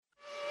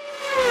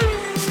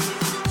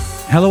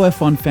Hello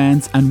F1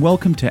 fans and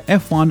welcome to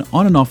F1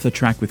 On and Off the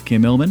Track with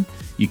Kim Illman.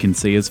 You can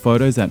see his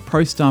photos at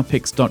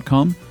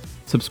prostarpics.com,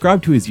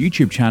 subscribe to his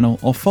YouTube channel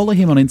or follow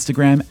him on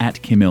Instagram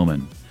at Kim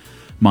Illman.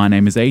 My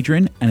name is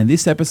Adrian and in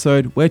this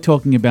episode we're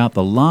talking about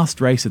the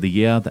last race of the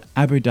year, the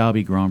Abu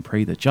Dhabi Grand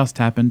Prix that just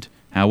happened.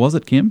 How was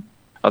it, Kim?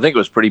 I think it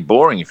was pretty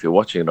boring if you're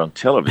watching it on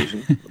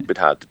television. A bit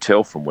hard to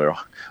tell from where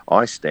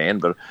I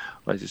stand, but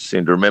I just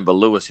seem to remember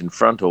Lewis in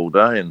front all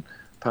day, and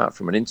apart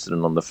from an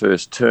incident on the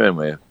first turn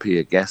where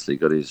Pierre Gasly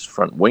got his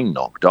front wing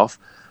knocked off,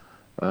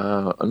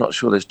 I'm not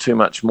sure there's too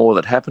much more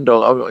that happened.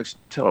 I'll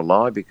tell a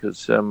lie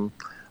because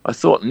I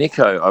thought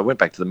Nico, I went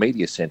back to the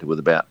media centre with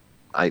about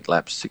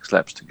 6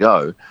 laps to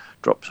go,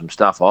 dropped some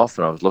stuff off,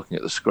 and I was looking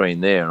at the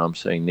screen there and I'm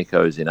seeing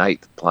Nico's in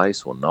 8th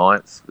place or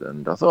 9th,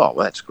 and I thought, oh,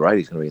 well, that's great,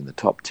 he's going to be in the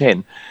top 10.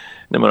 And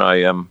then when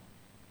I,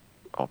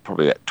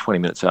 probably about 20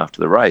 minutes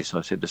after the race, I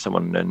said to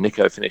someone,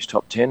 Nico finished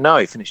top 10? No,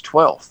 he finished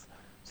 12th.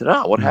 I said,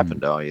 what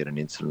happened? Oh, he had an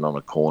incident on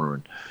a corner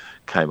and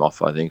came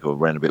off, I think, or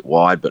ran a bit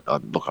wide. But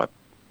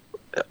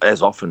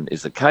as often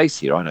is the case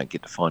here, I don't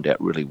get to find out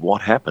really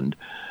what happened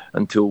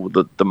until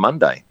the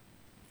Monday.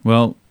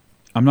 Well,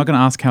 I'm not going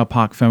to ask how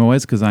Parc Fermé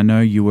is because I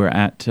know you were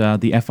at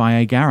the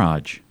FIA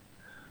garage.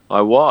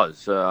 I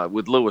was.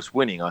 With Lewis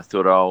winning, I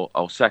thought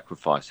I'll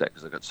sacrifice that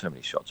because I got so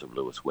many shots of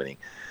Lewis winning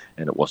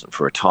and it wasn't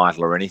for a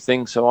title or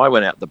anything. So I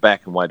went out the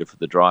back and waited for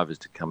the drivers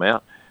to come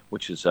out,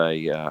 which is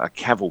a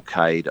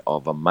cavalcade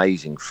of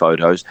amazing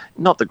photos.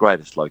 Not the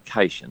greatest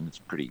location.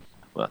 It's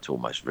it's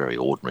almost very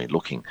ordinary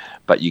looking,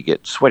 but you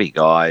get sweaty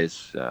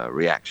guys,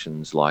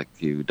 reactions like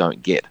you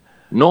don't get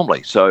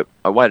normally. So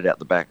I waited out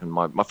the back and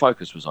my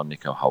focus was on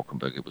Nico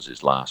Hülkenberg. It was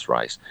his last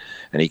race.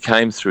 And he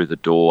came through the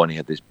door and he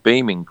had this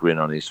beaming grin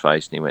on his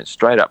face and he went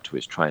straight up to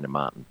his trainer,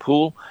 Martin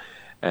Poole,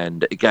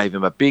 and it gave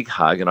him a big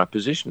hug, and I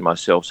positioned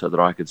myself so that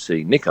I could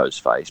see Nico's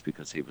face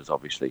because he was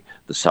obviously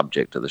the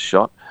subject of the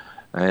shot.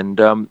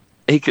 And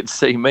he could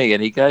see me,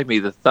 and he gave me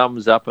the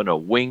thumbs up and a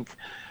wink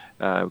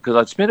because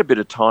I'd spent a bit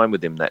of time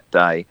with him that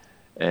day,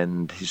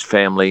 and his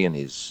family and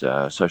his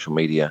social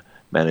media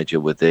manager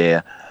were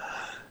there.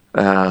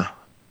 And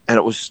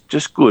it was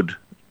just good.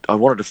 I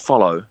wanted to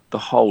follow the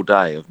whole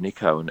day of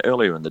Nico, and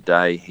earlier in the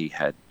day he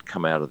had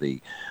come out of the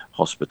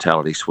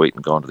hospitality suite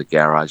and gone to the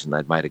garage, and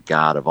they'd made a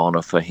guard of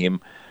honour for him.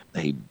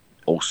 He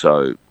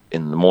also,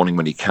 in the morning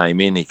when he came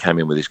in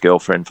with his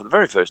girlfriend. For the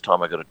very first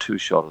time, I got a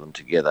 2-shot of them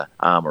together,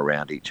 arm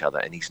around each other,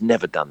 and he's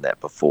never done that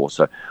before.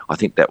 So I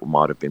think that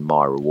might have been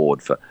my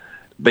reward for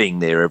being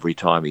there every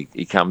time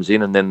he comes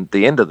in. And then at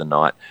the end of the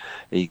night,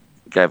 he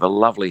gave a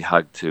lovely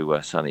hug to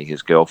Sunny,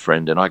 his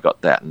girlfriend, and I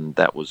got that, and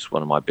that was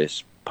one of my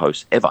best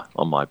posts ever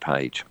on my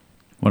page.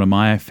 One of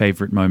my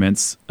favourite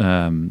moments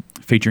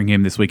featuring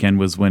him this weekend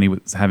was when he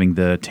was having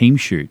the team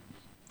shoot.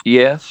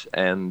 Yes,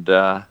 and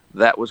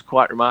that was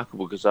quite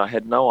remarkable because I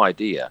had no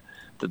idea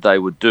that they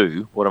would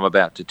do what I'm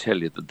about to tell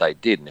you that they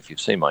did. And if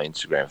you've seen my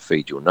Instagram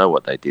feed, you'll know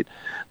what they did.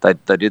 They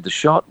did the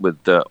shot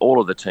with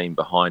all of the team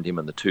behind him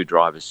and the 2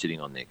 drivers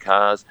sitting on their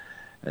cars,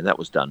 and that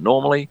was done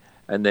normally.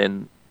 And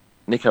then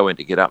Nico went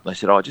to get up and they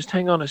said, just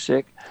hang on a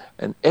sec.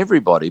 And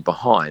everybody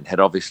behind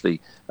had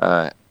obviously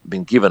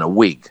been given a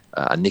wig,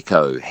 a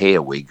Nico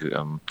hair wig.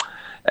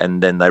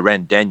 And then they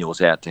ran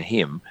Daniels out to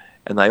him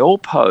and they all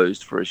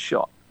posed for a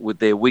shot with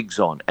their wigs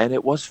on, and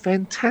it was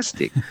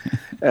fantastic.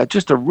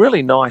 Just a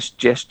really nice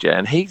gesture,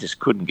 and he just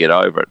couldn't get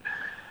over it.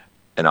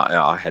 And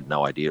I had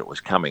no idea it was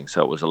coming,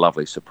 so it was a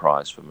lovely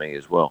surprise for me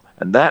as well.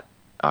 And that,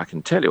 I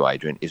can tell you,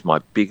 Adrian, is my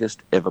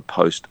biggest ever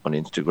post on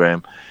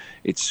Instagram.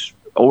 It's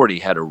already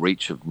had a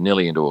reach of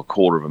nearly into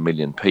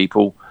 250,000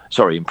 people.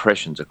 Sorry,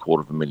 impressions,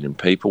 250,000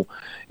 people.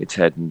 It's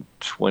had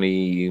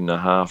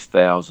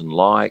 20,500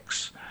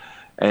 likes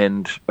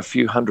and a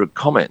few hundred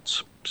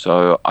comments.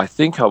 So I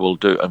think I will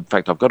do, in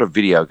fact, I've got a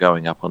video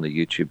going up on the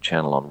YouTube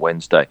channel on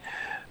Wednesday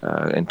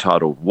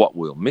entitled What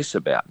We'll Miss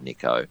About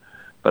Nico,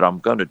 but I'm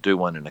going to do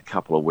one in a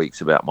couple of weeks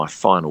about my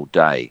final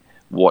day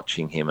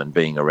watching him and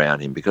being around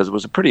him, because it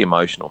was a pretty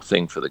emotional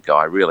thing for the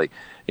guy, really.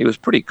 He was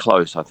pretty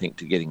close, I think,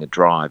 to getting a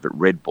drive at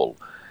Red Bull,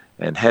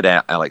 and had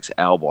Alex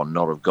Albon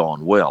not have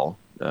gone well,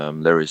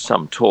 there is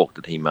some talk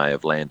that he may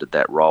have landed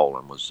that role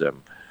and was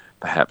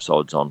perhaps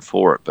odds on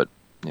for it, but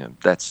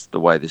that's the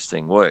way this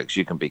thing works.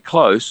 You can be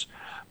close,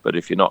 but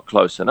if you're not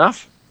close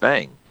enough,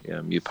 bang,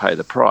 you pay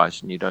the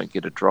price and you don't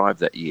get a drive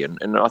that year.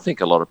 And I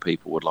think a lot of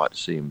people would like to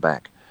see him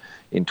back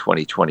in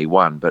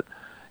 2021. But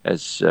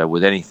as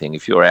with anything,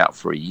 if you're out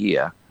for a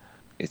year,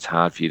 it's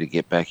hard for you to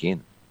get back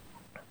in.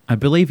 I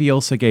believe he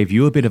also gave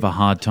you a bit of a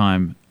hard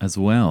time as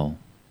well.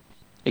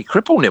 He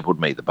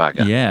cripple-nibbled me, the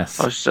bugger. Yes.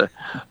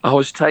 I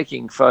was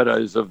taking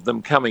photos of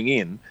them coming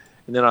in,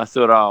 and then I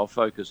thought, I'll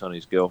focus on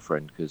his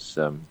girlfriend because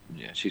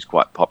she's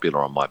quite popular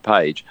on my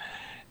page.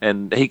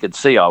 And he could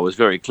see I was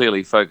very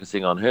clearly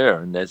focusing on her.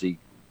 And as he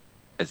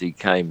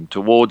came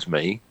towards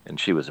me, and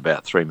she was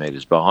about 3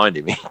 meters behind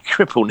him, he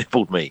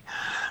cripple-nibbled me.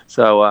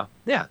 So,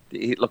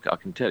 look, I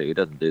can tell you, he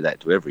doesn't do that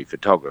to every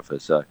photographer.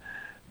 So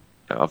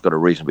I've got a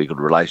reasonably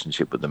good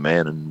relationship with the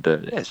man, and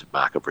it's a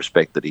mark of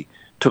respect that he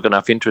took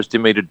enough interest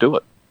in me to do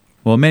it.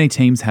 Well, many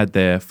teams had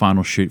their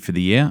final shoot for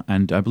the year,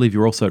 and I believe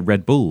you're also at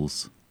Red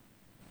Bulls.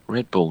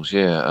 Red Bulls,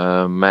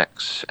 yeah.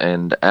 Max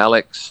and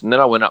Alex. And then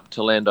I went up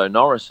to Lando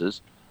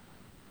Norris's.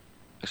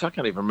 I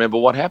can't even remember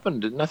what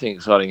happened. Nothing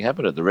exciting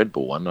happened at the Red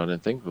Bull one, I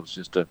don't think. It was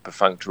just a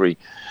perfunctory,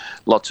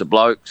 lots of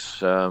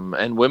blokes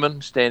and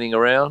women standing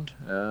around.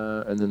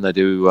 And then they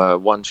do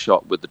one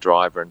shot with the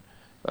driver and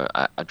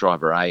a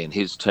driver A and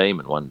his team,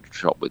 and one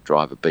shot with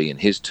driver B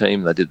and his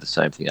team. They did the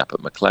same thing up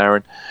at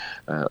McLaren.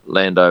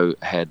 Lando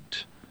had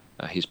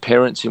his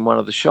parents in one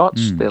of the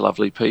shots. They're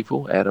lovely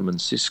people, Adam and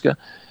Siska.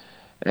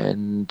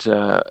 And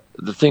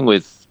the thing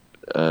with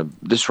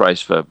this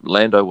race for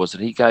Lando was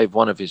that he gave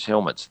one of his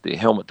helmets, the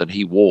helmet that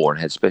he wore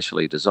and had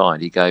specially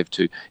designed, he gave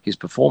to his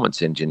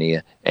performance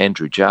engineer,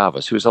 Andrew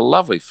Jarvis, who's a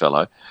lovely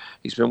fellow.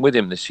 He's been with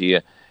him this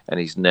year, and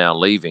he's now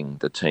leaving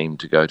the team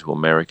to go to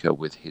America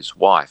with his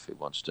wife, who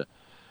wants to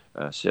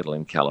settle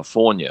in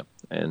California.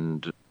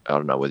 And I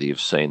don't know whether you've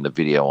seen the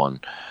video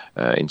on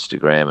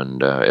Instagram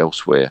and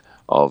elsewhere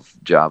of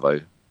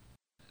Jarvo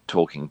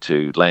talking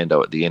to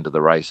Lando at the end of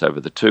the race over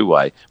the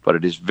two-way, but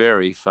it is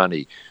very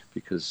funny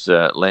because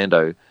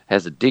Lando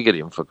has a dig at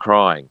him for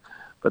crying.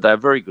 But they're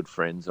very good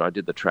friends. I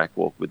did the track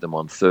walk with them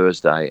on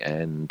Thursday,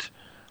 and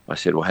I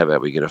said, well, how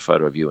about we get a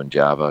photo of you and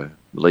Jarvo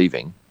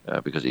leaving,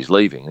 because he's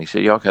leaving. And he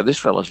said, yeah, okay, this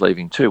fella's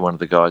leaving too, one of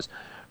the guys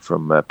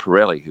from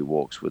Pirelli who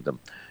walks with them.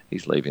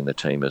 He's leaving the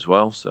team as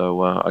well.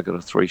 So I got a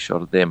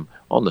 3-shot of them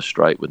on the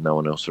straight with no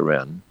one else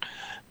around.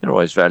 They're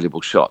always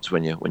valuable shots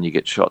when you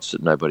get shots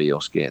that nobody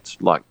else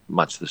gets. Like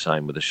much the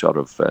same with the shot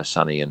of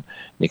Sonny and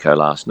Nico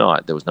last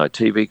night. There was no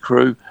TV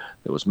crew.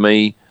 There was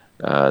me.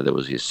 There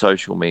was his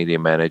social media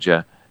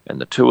manager, and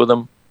the two of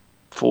them,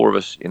 4 of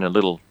us in a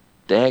little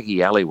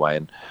daggy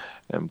alleyway.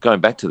 And going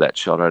back to that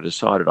shot, I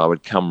decided I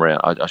would come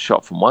round. I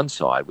shot from one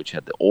side, which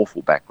had the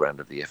awful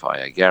background of the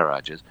FIA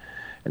garages.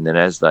 And then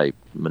as they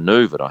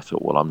manoeuvred, I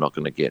thought, well, I'm not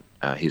going to get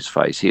his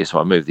face here. So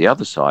I moved the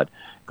other side,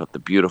 got the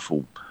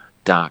beautiful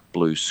dark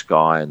blue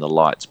sky and the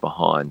lights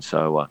behind.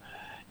 So,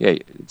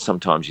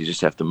 sometimes you just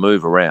have to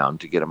move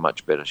around to get a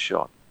much better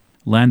shot.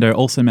 Lando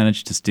also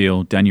managed to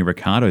steal Daniel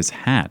Ricciardo's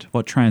hat.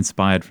 What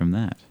transpired from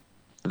that?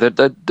 They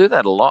do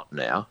that a lot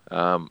now.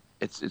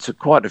 It's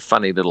quite a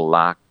funny little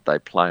lark they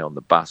play on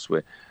the bus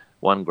where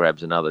one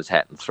grabs another's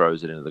hat and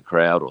throws it into the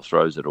crowd or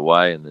throws it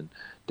away. And then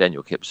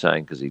Daniel kept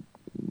saying, because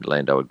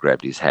Lando had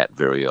grabbed his hat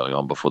very early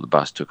on before the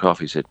bus took off,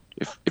 he said,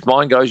 if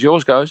mine goes,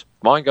 yours goes.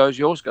 Mine goes,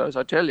 yours goes,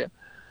 I tell you.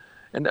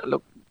 And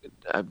look,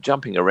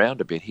 jumping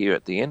around a bit here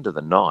at the end of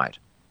the night,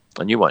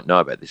 and you won't know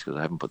about this because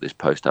I haven't put this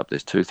post up,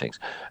 there's 2 things.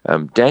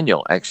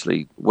 Daniel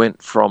actually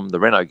went from the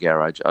Renault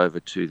garage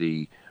over to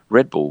the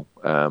Red Bull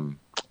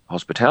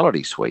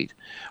hospitality suite,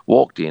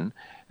 walked in,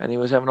 and he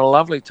was having a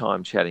lovely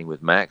time chatting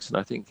with Max, and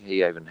I think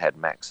he even had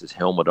Max's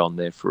helmet on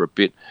there for a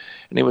bit.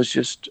 And it was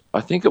just, I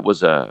think it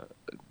was a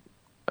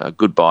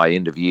goodbye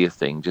end of year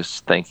thing,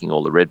 just thanking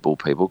all the Red Bull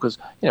people because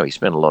he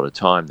spent a lot of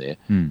time there.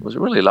 It was a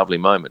really lovely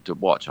moment to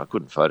watch. I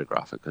couldn't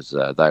photograph it because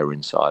they were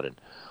inside and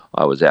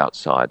I was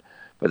outside,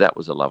 but that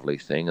was a lovely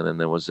thing. And then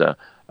there was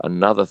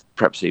another,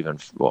 perhaps even,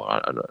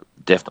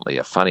 definitely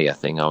a funnier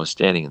thing. I was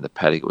standing in the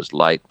paddock. It was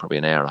late, probably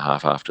an hour and a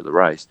half after the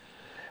race,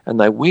 and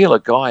they wheel a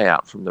guy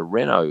out from the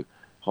Renault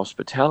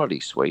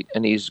hospitality suite,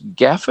 and he's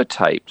gaffer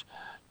taped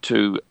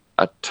to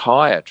a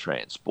tyre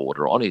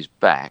transporter on his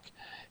back.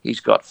 He's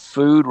got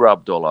food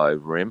rubbed all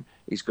over him.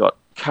 He's got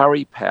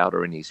curry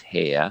powder in his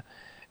hair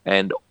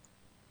and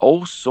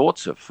all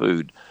sorts of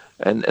food.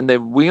 And they're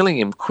wheeling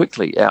him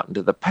quickly out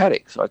into the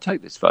paddock. So I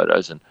take these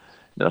photos and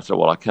then I thought,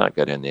 well, I can't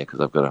go down there because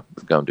I've got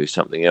to go and do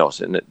something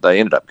else. And they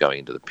ended up going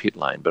into the pit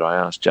lane. But I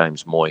asked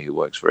James Moy, who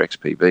works for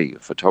XPB, a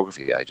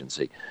photography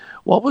agency,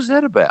 what was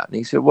that about? And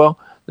he said, well,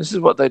 this is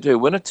what they do.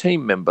 When a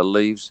team member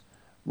leaves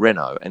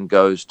Renault and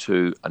goes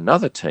to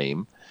another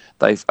team,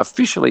 they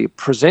officially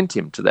present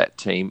him to that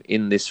team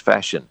in this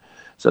fashion,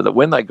 so that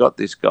when they got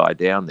this guy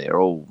down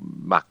there all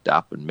mucked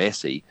up and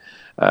messy,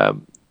 I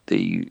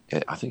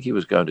think he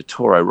was going to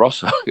Toro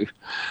Rosso,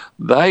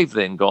 they've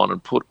then gone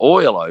and put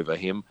oil over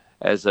him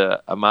as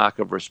a mark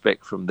of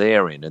respect from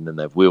their end, and then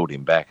they've wheeled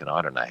him back, and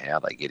I don't know how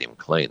they get him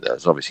clean.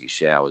 There's obviously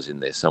showers in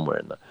there somewhere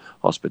in the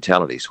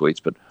hospitality suites,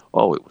 but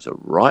it was a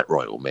right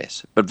royal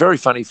mess. But very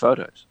funny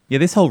photos. Yeah,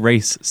 this whole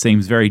race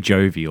seems very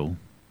jovial.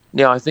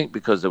 Yeah, I think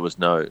because there was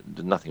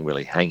nothing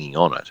really hanging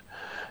on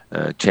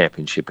it.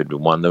 Championship had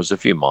been won. There was a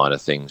few minor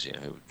things,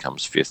 who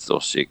comes 5th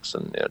or 6th,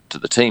 and to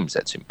the teams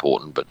that's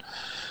important, but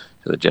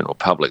to the general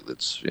public,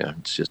 that's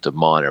it's just a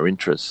minor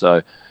interest.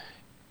 So,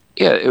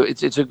 yeah,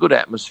 it's a good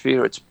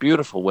atmosphere. It's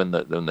beautiful when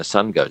the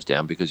sun goes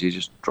down because you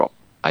just drop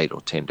 8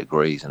 or 10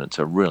 degrees, and it's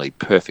a really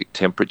perfect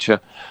temperature.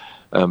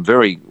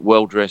 Very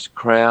well dressed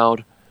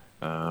crowd.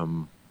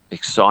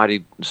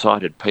 Excited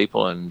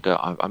people, and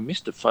I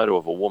missed a photo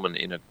of a woman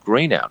in a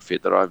green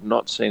outfit that I've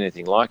not seen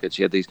anything like it.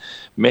 She had these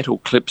metal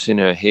clips in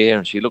her hair,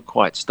 and she looked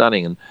quite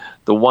stunning. And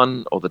the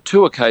one or the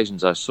 2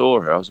 occasions I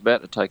saw her, I was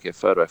about to take her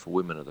photo for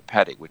Women of the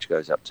Paddock, which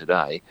goes up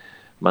today,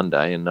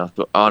 Monday, and I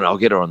thought, oh no, I'll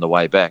get her on the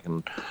way back.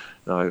 And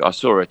I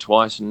saw her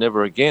twice and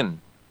never again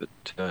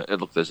But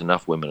look, there's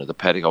enough women at the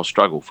paddock. I'll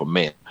struggle for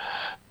men.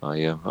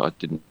 I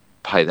didn't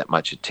pay that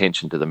much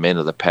attention to the men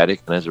of the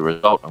paddock, and as a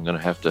result, I'm going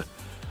to have to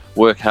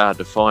work hard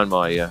to find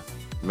my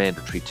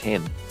mandatory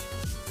 10.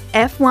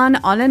 F1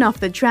 On and Off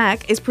the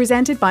Track is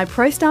presented by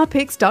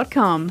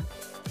ProStarPics.com.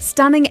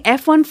 Stunning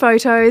F1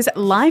 photos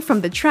live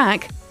from the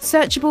track,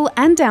 searchable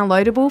and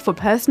downloadable for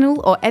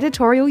personal or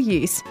editorial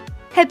use.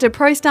 Head to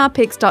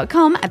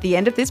ProStarPics.com at the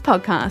end of this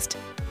podcast.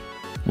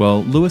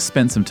 Well, Lewis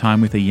spent some time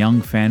with a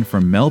young fan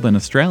from Melbourne,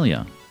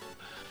 Australia.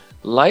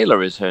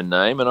 Layla is her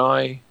name, and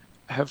I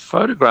have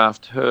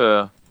photographed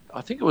her,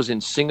 I think it was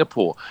in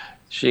Singapore.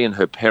 She and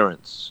her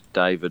parents,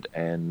 David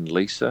and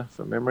Lisa,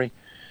 from memory.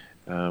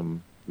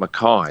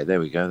 Mackay, there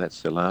we go,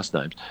 that's their last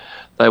names.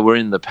 They were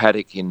in the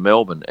paddock in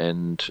Melbourne,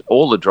 and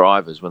all the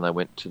drivers, when they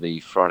went to the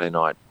Friday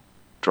night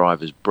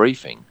drivers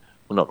briefing,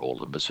 well, not all of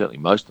them, but certainly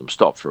most of them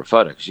stopped for a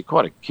photo, because she's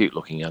quite a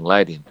cute-looking young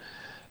lady,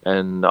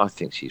 and I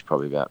think she's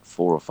probably about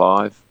 4 or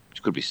 5.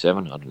 She could be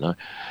 7, I don't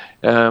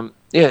know.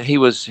 He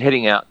was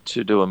heading out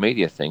to do a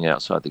media thing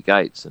outside the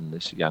gates, and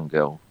this young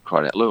girl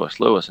cried out, "Lewis,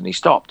 Lewis," and he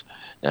stopped.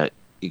 Now,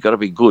 you've got to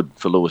be good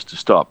for Lewis to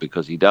stop,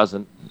 because he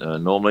doesn't.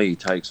 Normally he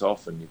takes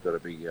off and you've got to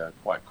be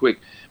quite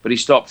quick. But he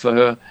stopped for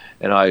her,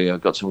 and I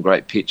got some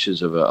great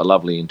pictures of a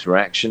lovely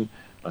interaction.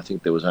 I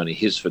think there was only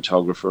his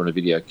photographer and a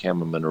video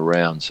cameraman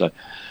around. So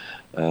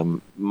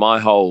my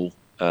whole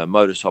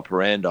modus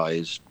operandi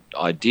is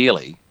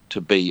ideally to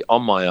be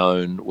on my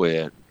own,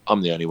 where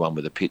I'm the only one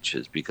with the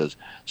pictures, because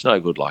it's no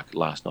good like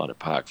last night at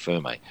Parc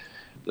Ferme.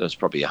 There's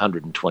probably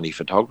 120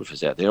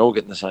 photographers out there all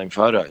getting the same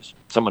photos.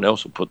 Someone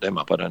else will put them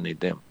up. I don't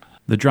need them.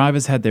 The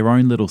drivers had their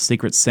own little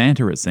secret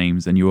Santa, it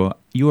seems, and you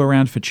were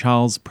around for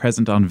Charles'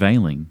 present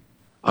unveiling.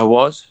 I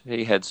was.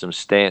 He had some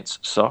Stance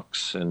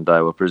socks, and they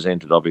were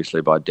presented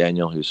obviously by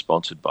Daniel, who's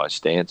sponsored by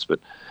Stance.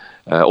 But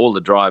all the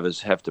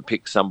drivers have to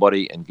pick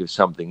somebody and give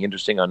something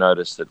interesting. I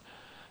noticed that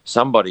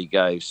somebody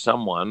gave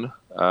someone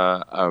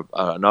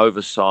an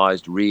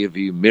oversized rear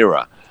view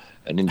mirror,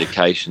 an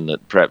indication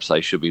that perhaps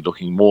they should be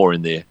looking more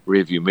in their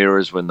rear view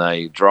mirrors when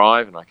they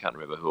drive. And I can't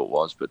remember who it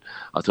was, but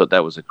I thought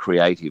that was a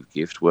creative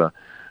gift,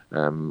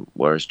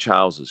 whereas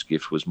Charles's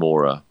gift was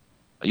more a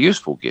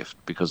useful gift,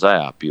 because they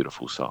are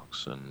beautiful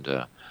socks. And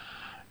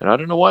I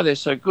don't know why they're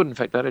so good. In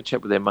fact, I had a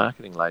chat with their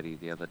marketing lady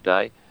the other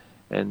day,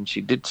 and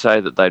she did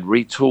say that they'd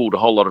retooled a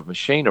whole lot of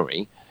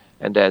machinery,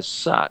 and as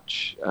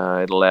such,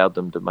 it allowed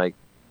them to make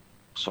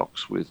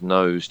socks with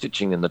no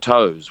stitching in the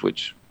toes,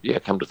 which,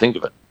 come to think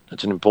of it,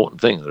 it's an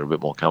important thing. They're a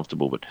bit more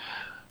comfortable, but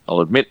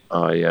I'll admit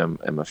I am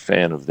a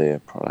fan of their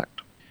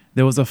product.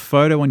 There was a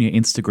photo on your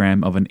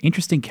Instagram of an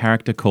interesting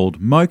character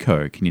called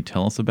Moko. Can you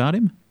tell us about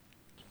him?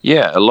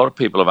 Yeah, a lot of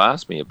people have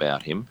asked me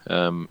about him.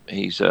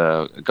 He's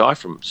a guy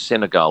from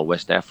Senegal,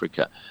 West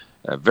Africa,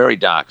 very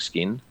dark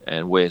skin,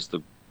 and wears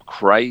the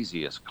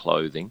craziest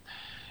clothing.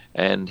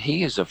 And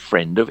he is a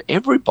friend of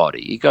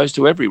everybody. He goes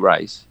to every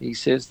race. He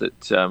says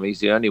that he's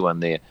the only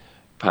one there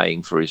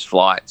paying for his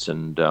flights.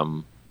 And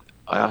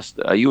I asked,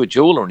 "Are you a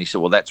jeweler?" And he said,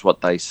 "Well, that's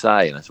what they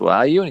say." And I said, "Well,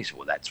 are you?" And he said,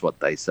 "Well, that's what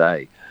they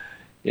say."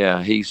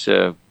 Yeah, he's...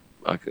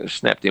 I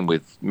snapped in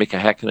with Mika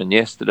Hakkinen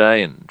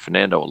yesterday and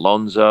Fernando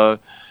Alonso.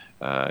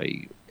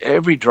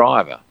 Every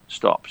driver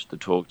stops to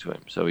talk to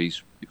him. So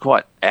he's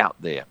quite out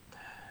there,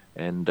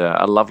 and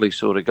a lovely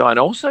sort of guy. And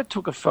I also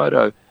took a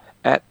photo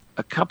at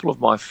a couple of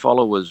my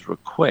followers'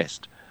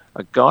 request,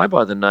 a guy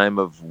by the name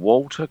of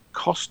Walter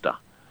Costa.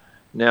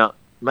 Now,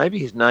 maybe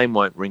his name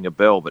won't ring a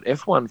bell, but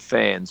F1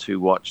 fans who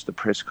watch the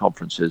press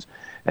conferences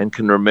and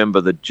can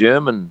remember the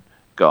German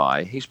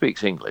guy, he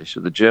speaks English,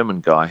 the German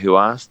guy who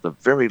asked the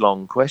very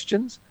long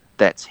questions,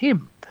 that's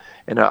him.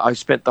 And I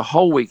spent the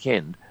whole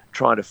weekend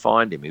trying to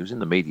find him. He was in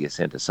the media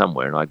centre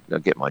somewhere, and I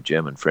get my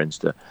German friends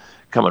to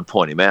come and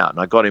point him out.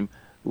 And I got him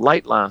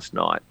late last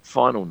night,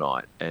 final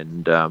night,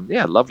 and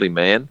lovely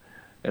man.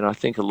 And I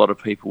think a lot of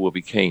people will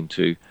be keen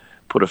to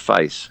put a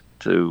face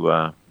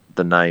to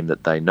the name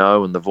that they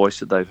know and the voice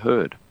that they've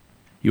heard.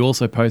 You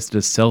also posted a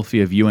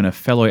selfie of you and a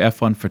fellow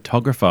F1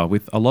 photographer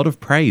with a lot of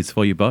praise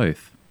for you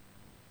both.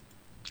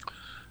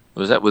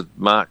 Was that with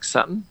Mark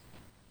Sutton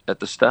at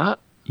the start?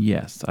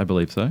 Yes, I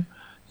believe so.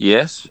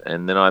 Yes,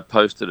 and then I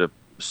posted a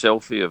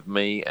selfie of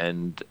me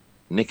and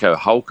Nico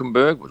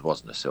Hulkenberg. It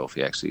wasn't a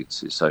selfie, actually.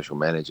 It's his social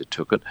manager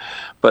took it.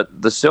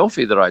 But the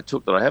selfie that I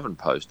took that I haven't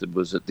posted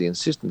was at the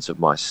insistence of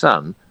my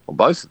son, or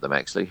both of them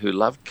actually, who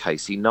loved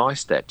Casey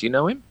Neistat. Do you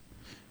know him?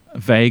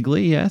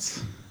 Vaguely,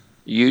 yes.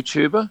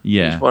 YouTuber?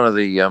 Yeah. He's one of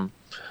the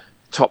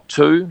top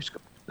 2. He's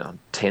got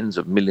tens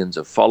of millions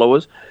of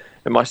followers.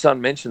 And my son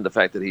mentioned the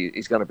fact that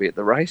he's going to be at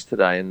the race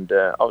today, and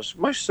I was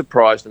most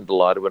surprised and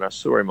delighted when I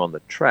saw him on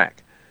the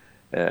track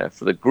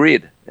for the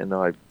grid. And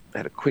I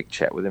had a quick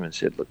chat with him and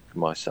said, "Look,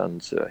 my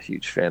son's a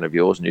huge fan of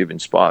yours, and you've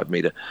inspired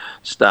me to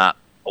start."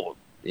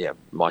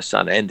 My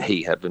son and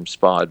he have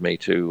inspired me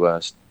to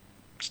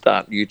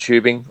start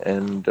YouTubing,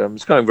 and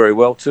it's going very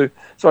well too.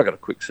 So I got a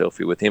quick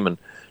selfie with him, and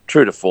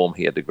true to form,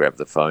 he had to grab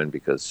the phone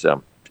because I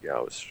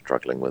was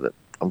struggling with it.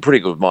 I'm pretty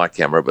good with my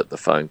camera, but the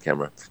phone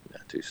camera,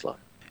 too slow.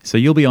 So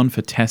you'll be on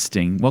for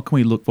testing. What can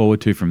we look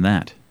forward to from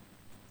that?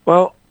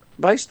 Well,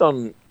 based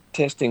on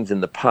testings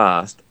in the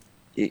past,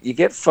 you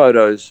get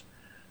photos.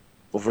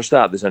 Well, for a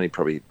start, there's only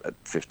probably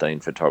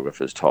 15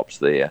 photographers tops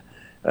there.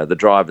 The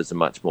drivers are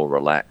much more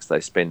relaxed. They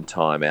spend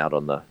time out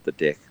on the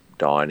deck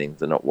dining.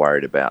 They're not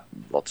worried about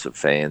lots of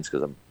fans,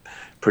 because I'm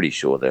pretty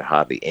sure there are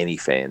hardly any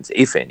fans,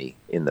 if any,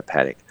 in the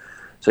paddock.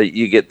 So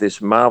you get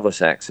this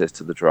marvellous access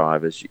to the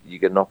drivers. You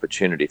get an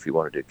opportunity, if you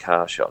want to do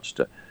car shots,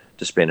 to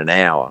spend an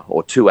hour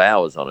or 2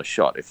 hours on a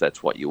shot, if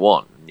that's what you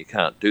want. And you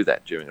can't do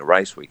that during a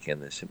race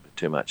weekend. There's simply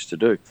too much to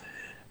do.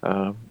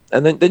 And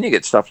then you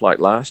get stuff like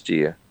last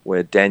year,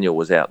 where Daniel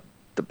was out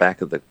the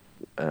back of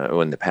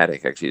or in the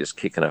paddock, actually just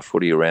kicking a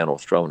footy around or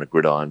throwing a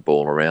gridiron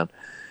ball around.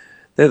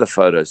 They're the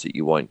photos that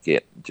you won't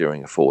get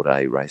during a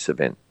 4-day race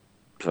event.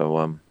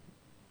 So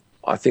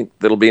I think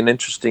there'll be an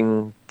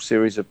interesting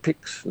series of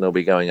pics, and they'll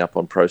be going up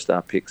on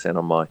ProStar Pics and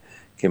on my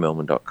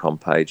KimElman.com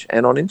page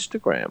and on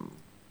Instagram.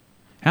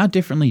 How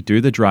differently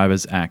do the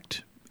drivers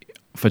act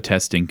for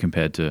testing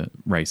compared to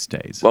race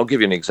days? Well, I'll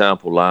give you an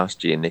example.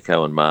 Last year,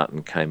 Nico and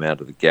Martin came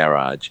out of the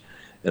garage,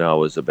 and I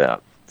was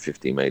about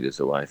 40 metres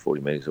away,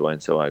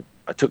 and so I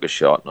took a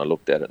shot and I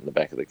looked at it in the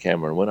back of the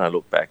camera, and when I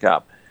looked back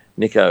up,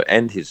 Nico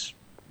and his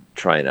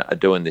trainer are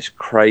doing this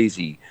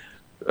crazy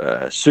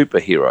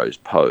superheroes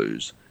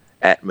pose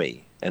at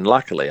me, and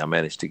luckily I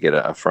managed to get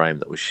a frame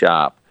that was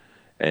sharp,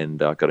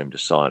 and I got him to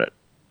sign it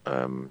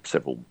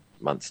several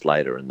months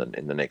later in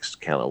the next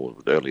calendar,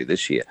 earlier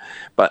this year.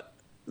 But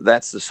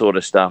that's the sort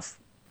of stuff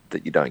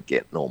that you don't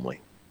get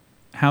normally.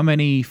 How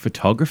many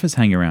photographers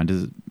hang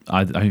around?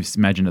 I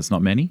imagine it's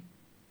not many.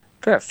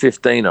 About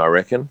 15, I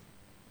reckon.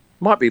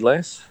 Might be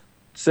less.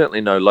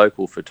 Certainly no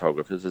local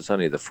photographers. It's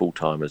only the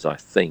full-timers, I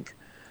think,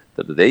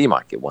 that are there. You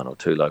might get 1 or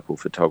 2 local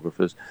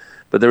photographers.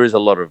 But there is a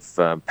lot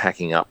of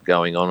packing up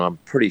going on. I'm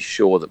pretty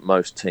sure that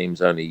most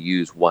teams only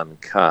use 1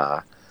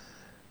 car.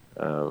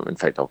 In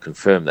fact, I'll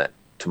confirm that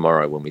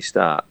tomorrow when we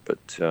start.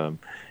 But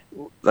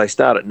they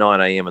start at 9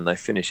 a.m. and they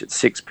finish at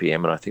 6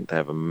 p.m. and I think they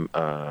have an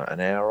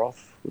hour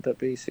off. Would that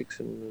be 6?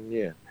 And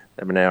yeah, they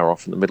have an hour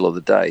off in the middle of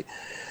the day,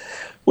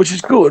 which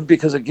is good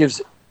because it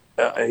gives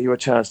you a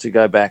chance to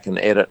go back and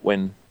edit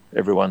when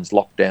everyone's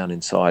locked down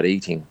inside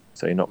eating,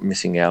 so you're not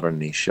missing out on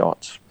any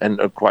shots. And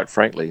quite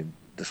frankly,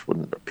 this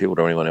wouldn't appeal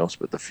to anyone else,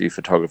 but the few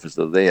photographers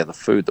that are there, the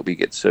food that we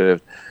get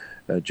served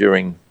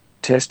during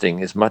testing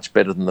is much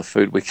better than the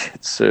food we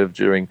get served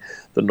during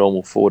the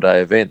normal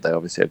 4-day event. They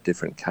obviously have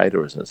different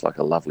caterers, and it's like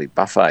a lovely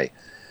buffet.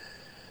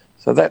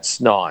 So that's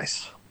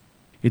nice.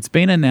 It's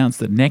been announced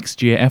that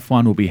next year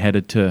F1 will be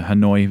headed to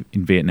Hanoi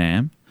in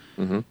Vietnam.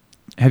 Mm-hmm.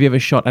 Have you ever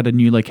shot at a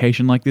new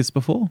location like this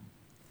before?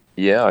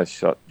 Yeah, I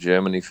shot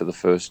Germany for the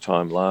first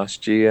time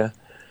last year,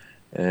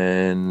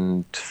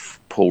 and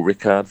Paul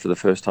Ricard for the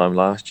first time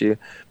last year.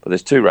 But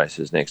there's 2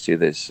 races next year.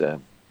 There's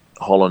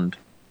Holland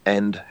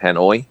and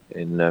Hanoi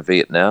in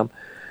Vietnam.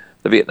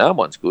 The Vietnam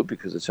one's good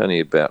because it's only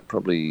about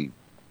probably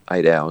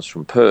 8 hours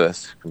from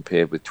Perth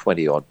compared with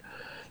 20 odd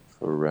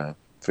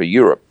for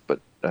Europe.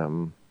 But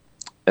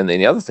and then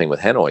the other thing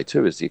with Hanoi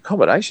too is the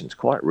accommodation's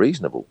quite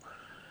reasonable.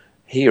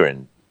 Here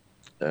in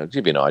I'll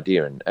give you an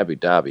idea, in Abu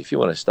Dhabi, if you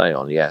want to stay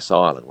on Yas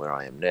Island, where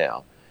I am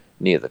now,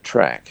 near the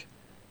track,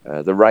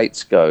 the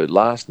rates go,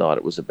 last night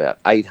it was about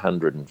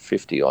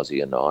 850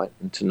 Aussie a night,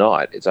 and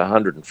tonight it's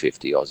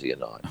 150 Aussie a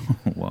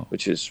night, Wow.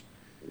 which is,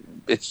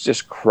 it's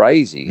just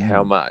crazy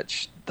how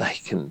much they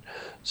can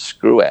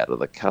screw out of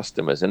the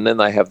customers. And then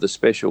they have the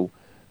special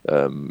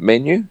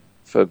menu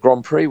for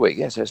Grand Prix week.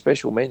 Yes, a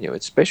special menu.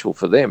 It's special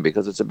for them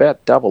because it's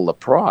about double the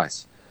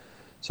price.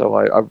 So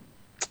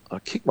I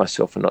kicked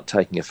myself for not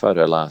taking a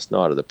photo last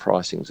night of the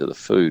pricings of the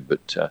food,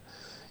 but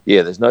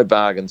yeah, there's no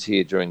bargains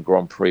here during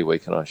Grand Prix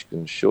week, and I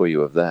can assure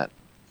you of that.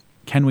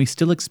 Can we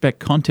still expect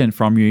content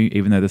from you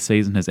even though the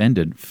season has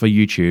ended for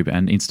YouTube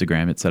and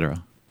Instagram,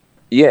 etc.?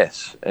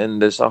 Yes,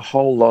 and there's a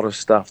whole lot of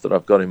stuff that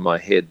I've got in my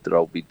head that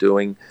I'll be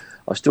doing.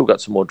 I've still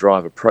got some more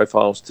driver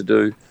profiles to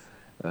do.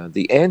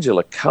 The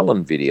Angela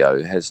Cullen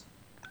video has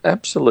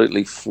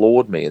absolutely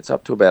floored me. It's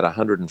up to about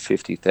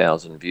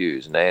 150,000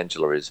 views, and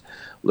Angela is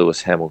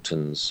Lewis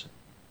Hamilton's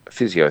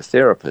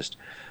physiotherapist.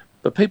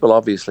 But people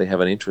obviously have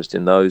an interest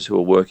in those who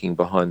are working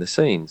behind the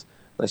scenes.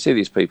 They see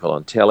these people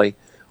on telly,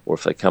 or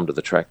if they come to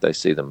the track, they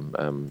see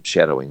them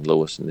shadowing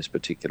Lewis in this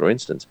particular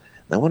instance.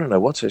 They want to know,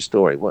 what's her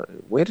story?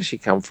 Where does she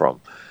come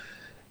from?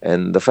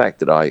 And the fact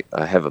that I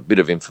have a bit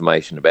of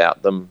information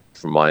about them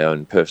from my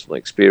own personal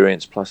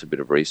experience, plus a bit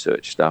of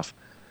research stuff,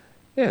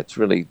 yeah, it's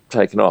really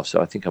taken off. So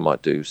I think I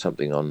might do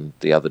something on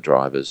the other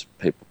drivers,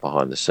 people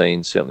behind the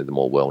scenes, certainly the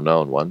more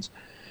well-known ones.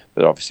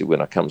 But obviously when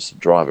it comes to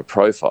driver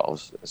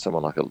profiles,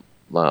 someone like a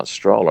Lance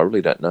Stroll, I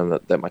really don't know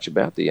that much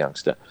about the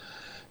youngster.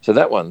 So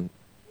that one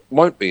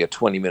won't be a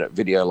 20-minute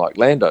video like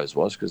Lando's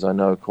was, because I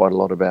know quite a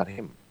lot about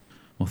him.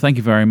 Well, thank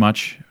you very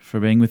much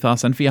for being with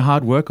us and for your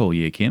hard work all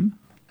year, Kim.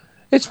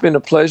 It's been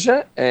a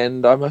pleasure,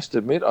 and I must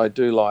admit I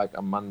do like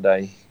a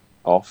Monday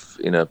off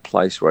in a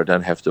place where I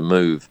don't have to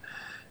move.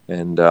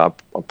 And I'm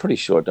pretty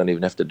sure I don't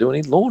even have to do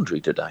any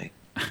laundry today.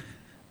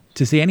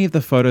 To see any of the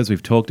photos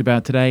we've talked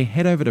about today,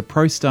 head over to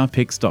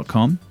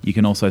prostarpics.com. You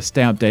can also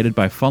stay updated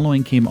by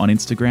following Kim on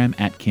Instagram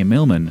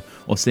 @KimMillman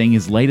or seeing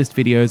his latest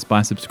videos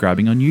by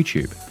subscribing on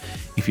YouTube.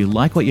 If you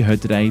like what you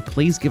heard today,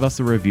 please give us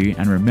a review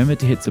and remember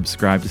to hit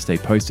subscribe to stay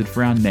posted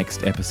for our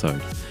next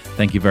episode.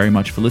 Thank you very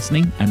much for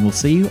listening, and we'll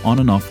see you on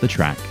and off the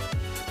track.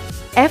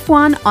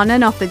 F1 On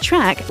and Off the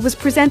Track was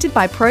presented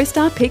by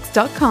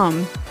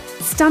prostarpics.com.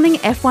 Stunning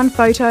F1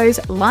 photos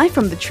live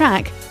from the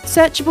track,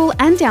 searchable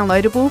and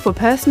downloadable for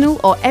personal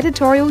or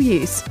editorial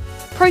use.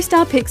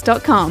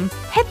 prostarpics.com.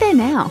 Head there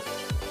now.